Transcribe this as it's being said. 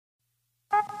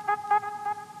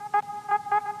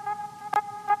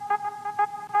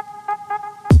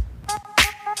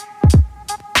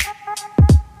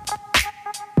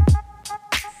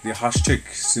The hashtag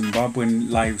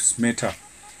Zimbabwean Lives Matter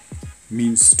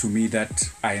means to me that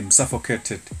I am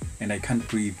suffocated and I can't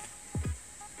breathe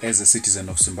as a citizen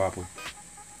of Zimbabwe.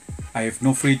 I have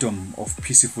no freedom of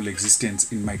peaceful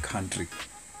existence in my country.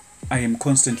 I am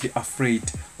constantly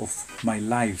afraid of my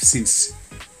life since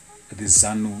the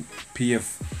ZANU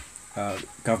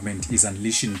PF government is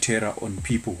unleashing terror on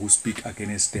people who speak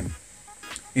against them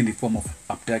in the form of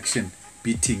abduction,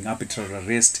 beating, arbitrary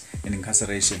arrest, and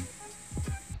incarceration.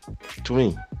 To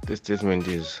me, this statement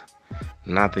is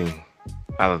nothing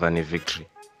other than a victory,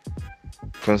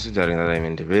 considering that I'm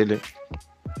in Ndebele,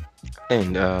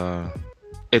 and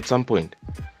at some point,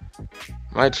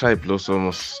 my tribe lost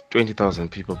almost 20,000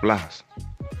 people plus,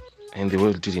 and the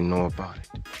world didn't know about it.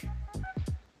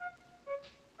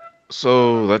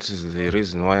 So that is the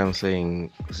reason why I'm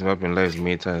saying Zimbabwean Lives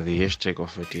Matter. The hashtag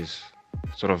of it is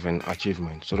sort of an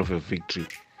achievement, sort of a victory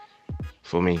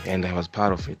for me, and I was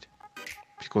part of it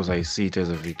because I see it as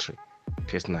a victory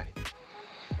personally.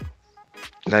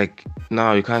 Like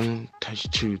now, you can't touch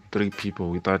 2-3 people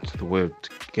without the world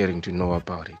getting to know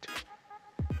about it.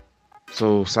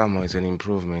 So somehow it's an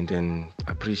improvement and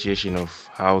appreciation of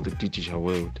how the digital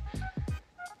world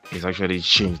has actually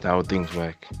changed how things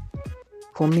work.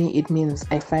 For me, it means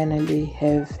I finally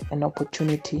have an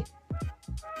opportunity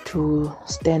to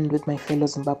stand with my fellow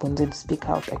Zimbabweans and speak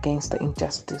out against the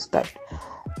injustice that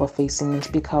we're facing, and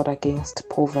speak out against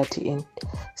poverty, and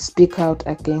speak out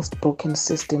against broken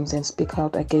systems, and speak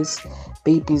out against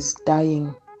babies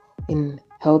dying in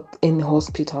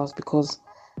hospitals because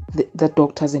the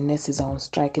doctors and nurses are on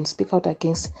strike, and speak out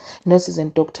against nurses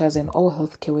and doctors and all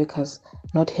healthcare workers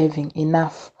not having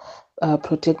enough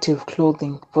protective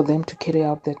clothing for them to carry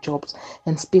out their jobs,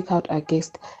 and speak out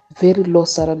against very low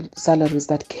salaries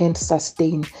that can't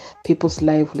sustain people's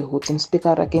livelihoods, and speak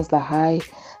out against the high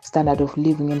standard of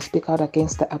living, and speak out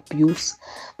against the abuse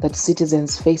that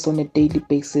citizens face on a daily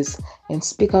basis, and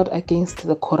speak out against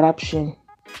the corruption.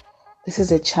 This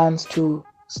is a chance to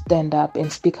stand up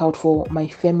and speak out for my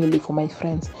family, for my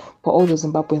friends, for all the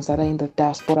Zimbabweans that are in the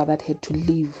diaspora that had to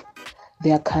leave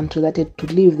their country, that had to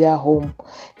leave their home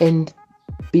and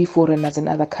be foreigners in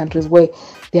other countries where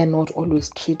they are not always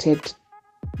treated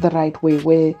the right way,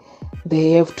 where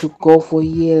they have to go for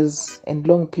years and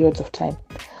long periods of time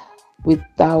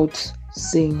without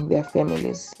seeing their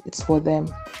families. It's for them.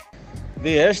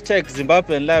 The hashtag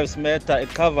Zimbabwean Lives Matter, it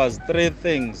covers 3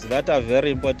 things that are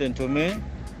very important to me.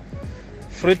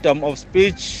 Freedom of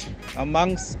speech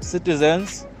amongst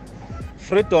citizens.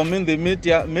 Freedom in the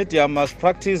media. Media must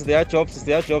practice their jobs. It's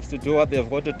their jobs to do what they've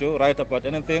got to do, write about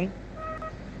anything.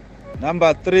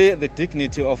 Number 3, the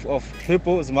dignity of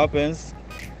people, Zimbabweans.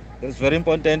 It's very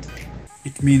important.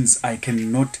 It means I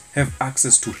cannot have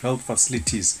access to health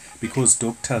facilities because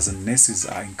doctors and nurses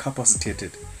are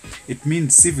incapacitated. It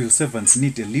means civil servants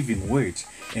need a living wage,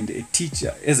 and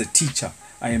as a teacher,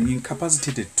 I am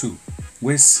incapacitated too.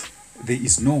 Whereas there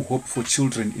is no hope for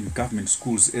children in government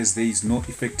schools as there is no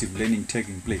effective learning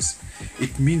taking place.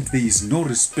 It means there is no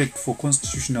respect for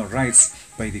constitutional rights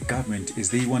by the government as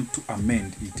they want to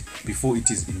amend it before it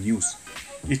is in use.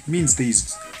 It means there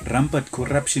is rampant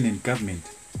corruption in government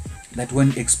that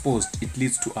when exposed, it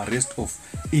leads to arrest of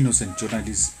innocent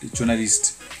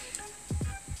journalists.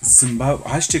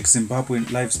 Hashtag Zimbabwean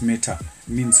Lives Matter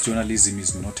means journalism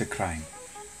is not a crime.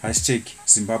 Hashtag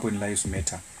Zimbabwean Lives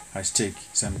Matter. Hashtag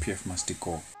ZANU-PF must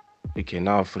go. We can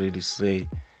now freely say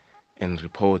and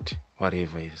report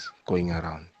whatever is going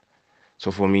around.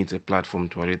 So for me, it's a platform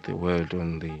to alert the world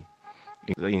on the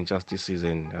injustices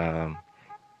and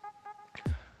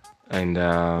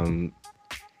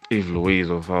evil ways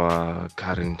of our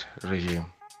current regime.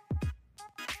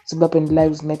 Zimbabwean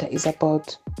Lives Matter is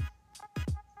about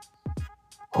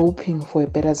hoping for a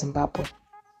better Zimbabwe.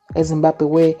 A Zimbabwe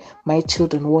where my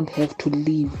children won't have to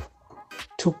leave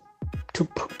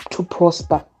to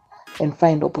prosper and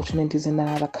find opportunities in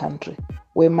another country,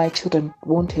 where my children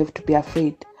won't have to be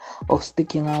afraid of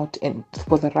speaking out and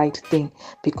for the right thing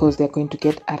because they're going to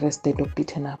get arrested or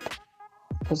beaten up.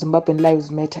 So Zimbabwean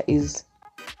Lives Matter is,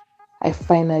 I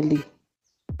finally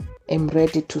am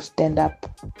ready to stand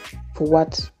up for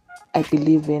what I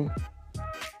believe in,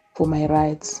 for my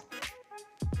rights,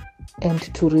 and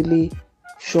to really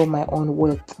show my own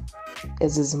worth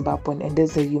as a Zimbabwean and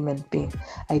as a human being.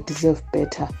 I deserve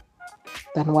better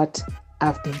than what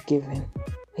I've been given.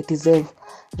 I deserve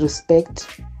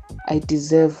respect. I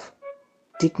deserve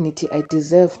dignity. I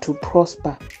deserve to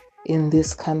prosper in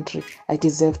this country. I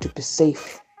deserve to be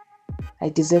safe. I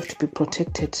deserve to be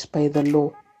protected by the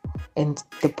law and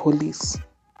the police.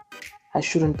 I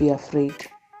shouldn't be afraid.